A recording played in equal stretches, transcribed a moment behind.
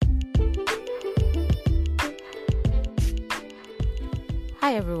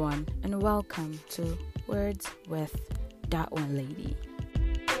Hi everyone, and welcome to Words with That One Lady.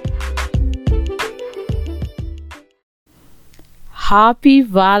 Happy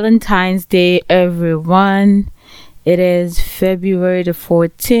Valentine's Day, everyone. It is February the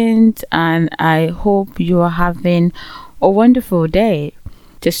 14th, and I hope you are having a wonderful day.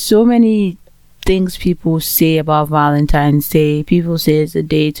 There's so many things people say about Valentine's Day. People say it's a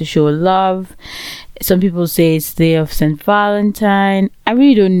day to show love. Some people say it's the day of St. Valentine. I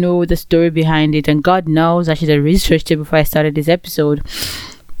really don't know the story behind it, and God knows I should have researched it before I started this episode,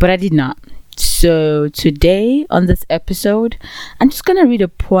 but I did not. So today on this episode, I'm just gonna read a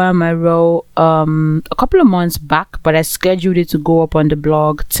poem I wrote a couple of months back, but I scheduled it to go up on the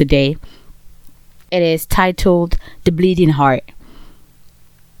blog today. It is titled "The Bleeding Heart."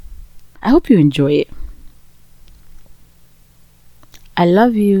 I hope you enjoy it. I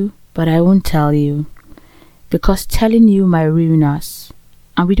love you, but I won't tell you, because telling you might ruin us,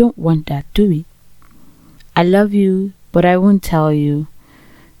 and we don't want that, do we? I love you, but I won't tell you,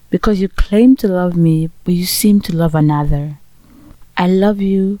 because you claim to love me, but you seem to love another. I love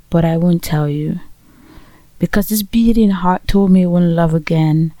you, but I won't tell you, because this beating heart told me it wouldn't love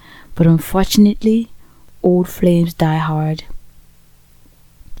again, but unfortunately, old flames die hard.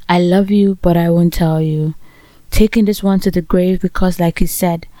 I love you, but I won't tell you, taking this one to the grave because, like you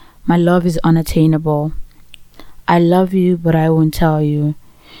said, my love is unattainable. I love you, but I won't tell you.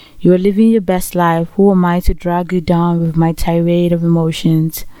 You are living your best life. Who am I to drag you down with my tirade of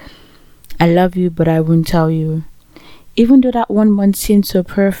emotions? I love you, but I won't tell you. Even though that 1 month seemed so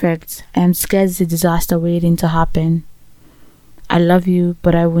perfect, I am scared it's a disaster waiting to happen. I love you,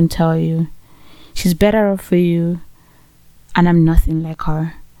 but I won't tell you. She's better off for you, and I'm nothing like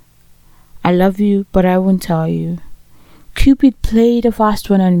her. I love you, but I won't tell you. Cupid played a fast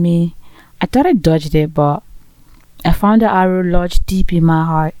one on me. I thought I dodged it, but I found the arrow lodged deep in my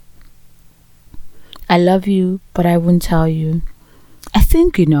heart. I love you, but I won't tell you. I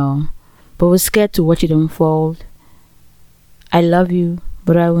think you know, but was scared to watch it unfold. I love you,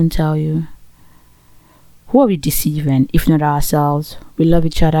 but I won't tell you. Who are we deceiving, if not ourselves? We love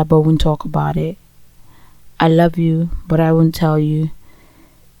each other, but won't talk about it. I love you, but I won't tell you.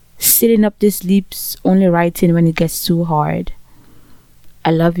 Sealing up these lips, only writing when it gets too hard. I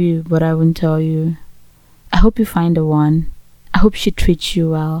love you, but I won't tell you. I hope you find the one. I hope she treats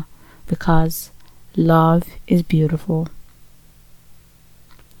you well, because love is beautiful.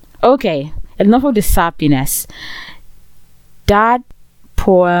 Okay, enough of the sappiness. That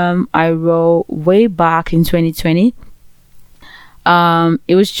poem I wrote way back in 2020.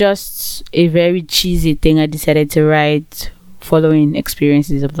 It was just a very cheesy thing I decided to write following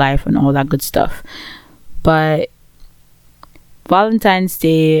experiences of life and all that good stuff. But Valentine's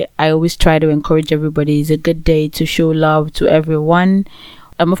Day, I always try to encourage everybody. It's a good day to show love to everyone.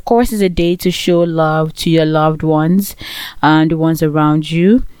 Of course, it's a day to show love to your loved ones and the ones around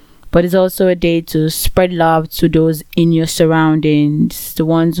you. But it's also a day to spread love to those in your surroundings, the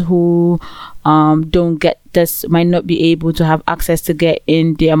ones who don't get this, might not be able to have access to get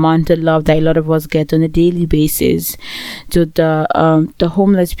in the amount of love that a lot of us get on a daily basis, to the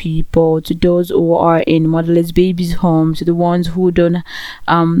homeless people, to those who are in motherless babies' homes, to the ones who don't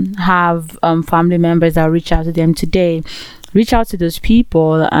have family members that reach out to them today. Reach out to those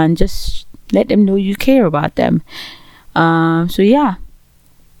people and just let them know you care about them. So yeah,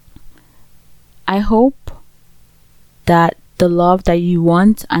 I hope that the love that you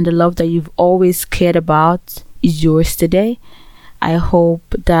want and the love that you've always cared about is yours today. I hope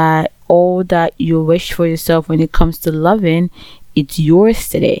that all that you wish for yourself when it comes to loving, it's yours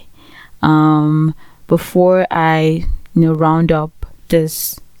today. Before I round up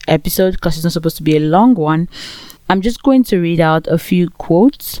this episode, because it's not supposed to be a long one, I'm just going to read out a few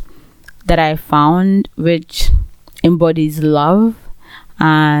quotes that I found which embodies love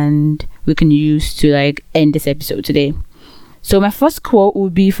and we can use to end this episode today. So my first quote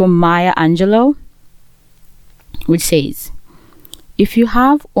would be from Maya Angelou, which says, "If you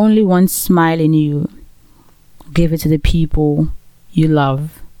have only one smile in you, give it to the people you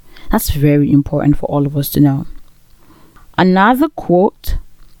love." That's very important for all of us to know. Another quote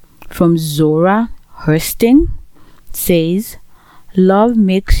from Zora Hursting says, "Love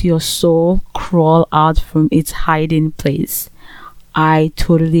makes your soul crawl out from its hiding place." I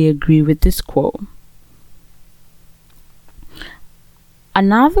totally agree with this quote.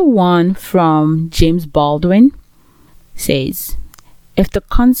 Another one from James Baldwin says, "If the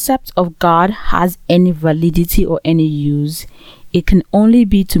concept of God has any validity or any use, it can only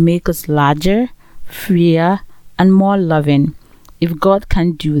be to make us larger, freer, and more loving. If God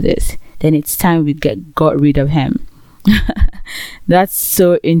can do this, then it's time we got rid of him." That's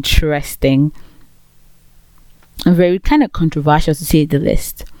so interesting and very kind of controversial to say the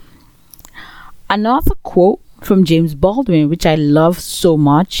least. Another quote from James Baldwin, which I love so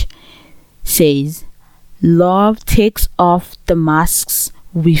much, says, "Love takes off the masks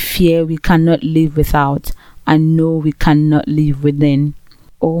we fear we cannot live without and know we cannot live within."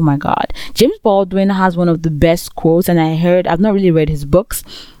 Oh my God. James Baldwin has one of the best quotes, and I've not really read his books,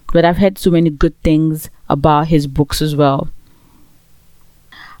 but I've heard so many good things about his books as well.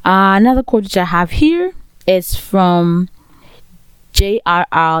 Another quote which I have here is from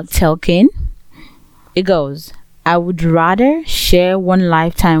J.R.R. Tolkien. It goes, "I would rather share one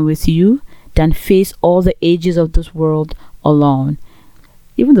lifetime with you than face all the ages of this world alone."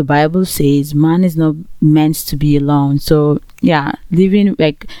 Even the Bible says man is not meant to be alone. So yeah, living,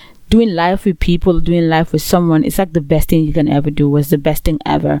 like doing life with people, doing life with someone, it's like the best thing you can ever do. It's the best thing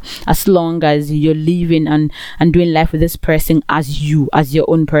ever, as long as you're living and doing life with this person as you, as your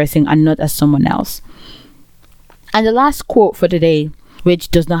own person, and not as someone else. And the last quote for today,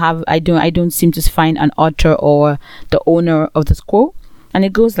 which does not have, I don't seem to find an author or the owner of this quote, and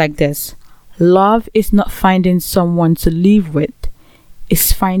it goes like this: "Love is not finding someone to live with,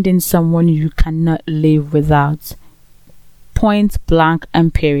 it's finding someone you cannot live without." Point blank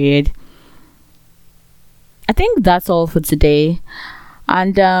and period. I think that's all for today,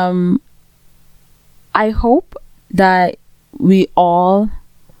 and I hope that we all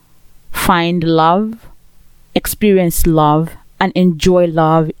find love, experience love, and enjoy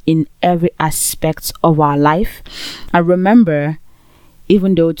love in every aspect of our life. And remember,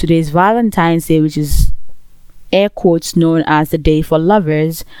 even though today is Valentine's Day, which is air quotes known as the day for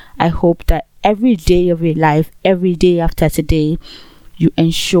lovers, I hope that every day of your life, every day after today, you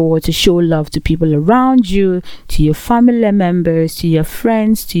ensure to show love to people around you, to your family members, to your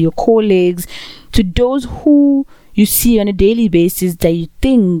friends, to your colleagues, to those who you see on a daily basis that you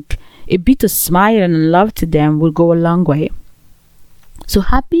think a bit of smile and love to them will go a long way. So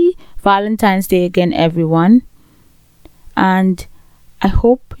happy Valentine's Day again, everyone. And I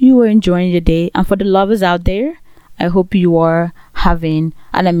hope you are enjoying your day. And for the lovers out there, I hope you are having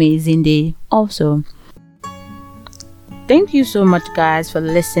an amazing day also. Thank you so much, guys, for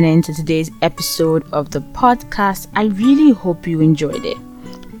listening to today's episode of the podcast. I really hope you enjoyed it.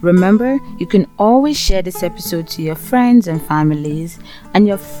 Remember, you can always share this episode to your friends and families, and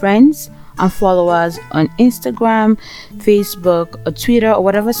your friends and followers on Instagram, Facebook, or Twitter, or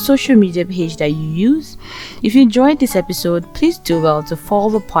whatever social media page that you use. If you enjoyed this episode, please do well to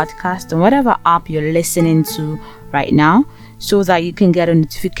follow the podcast on whatever app you're listening to right now, so that you can get a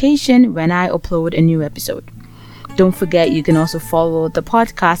notification when I upload a new episode. Don't forget, you can also follow the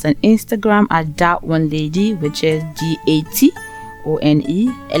podcast on Instagram at thatonelady, which is DATONELADY.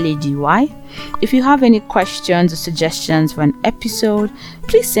 If you have any questions or suggestions for an episode,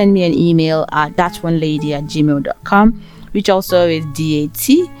 please send me an email at thatonelady@gmail.com, which also is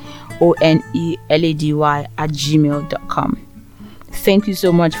DATONELADY@gmail.com. Thank you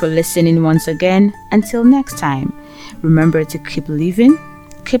so much for listening once again. Until next time, remember to keep living,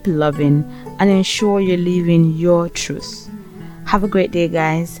 keep loving, and ensure you're living your truth. Have a great day,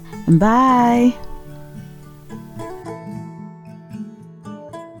 guys, and bye.